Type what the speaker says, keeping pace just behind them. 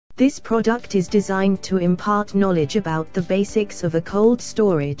This product is designed to impart knowledge about the basics of a cold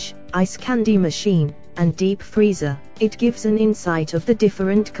storage, ice candy machine, and deep freezer. It gives an insight of the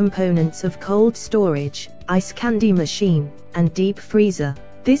different components of cold storage, ice candy machine, and deep freezer.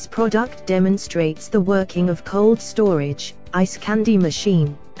 This product demonstrates the working of cold storage, ice candy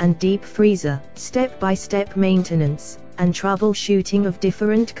machine, and deep freezer. Step-by-step maintenance and troubleshooting of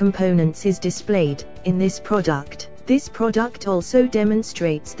different components is displayed in this product. This product also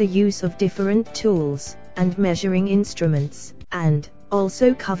demonstrates the use of different tools and measuring instruments, and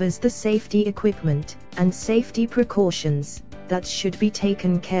also covers the safety equipment and safety precautions that should be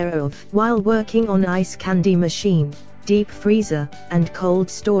taken care of while working on ice candy machine, deep freezer, and cold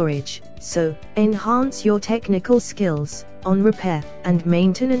storage. So, enhance your technical skills on repair and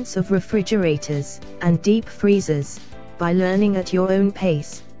maintenance of refrigerators and deep freezers by learning at your own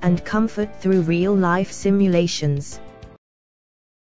pace and comfort through real-life simulations.